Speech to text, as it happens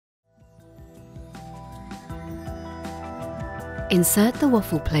Insert the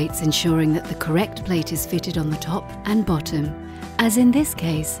waffle plates, ensuring that the correct plate is fitted on the top and bottom, as in this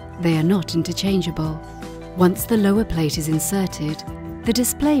case, they are not interchangeable. Once the lower plate is inserted, the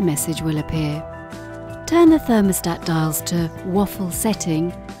display message will appear. Turn the thermostat dials to waffle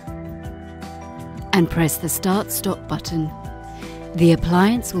setting and press the start-stop button. The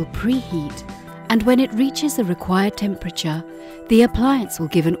appliance will preheat, and when it reaches the required temperature, the appliance will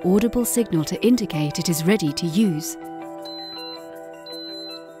give an audible signal to indicate it is ready to use.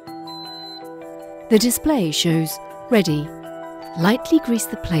 The display shows "Ready." Lightly grease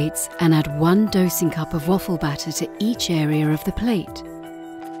the plates and add 1 dosing cup of waffle batter to each area of the plate.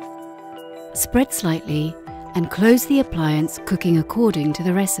 Spread slightly and close the appliance, cooking according to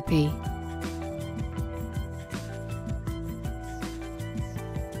the recipe.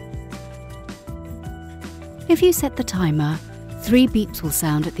 If you set the timer, 3 beeps will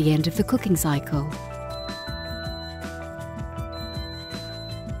sound at the end of the cooking cycle.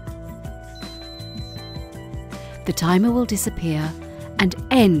 The timer will disappear and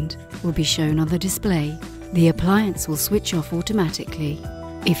 "End" will be shown on the display. The appliance will switch off automatically.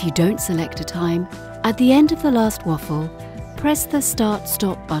 If you don't select a time, at the end of the last waffle, press the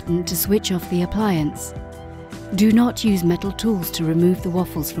Start-Stop button to switch off the appliance. Do not use metal tools to remove the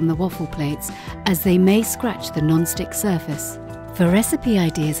waffles from the waffle plates, as they may scratch the non-stick surface. For recipe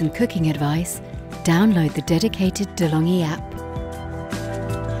ideas and cooking advice, download the dedicated De'Longhi app.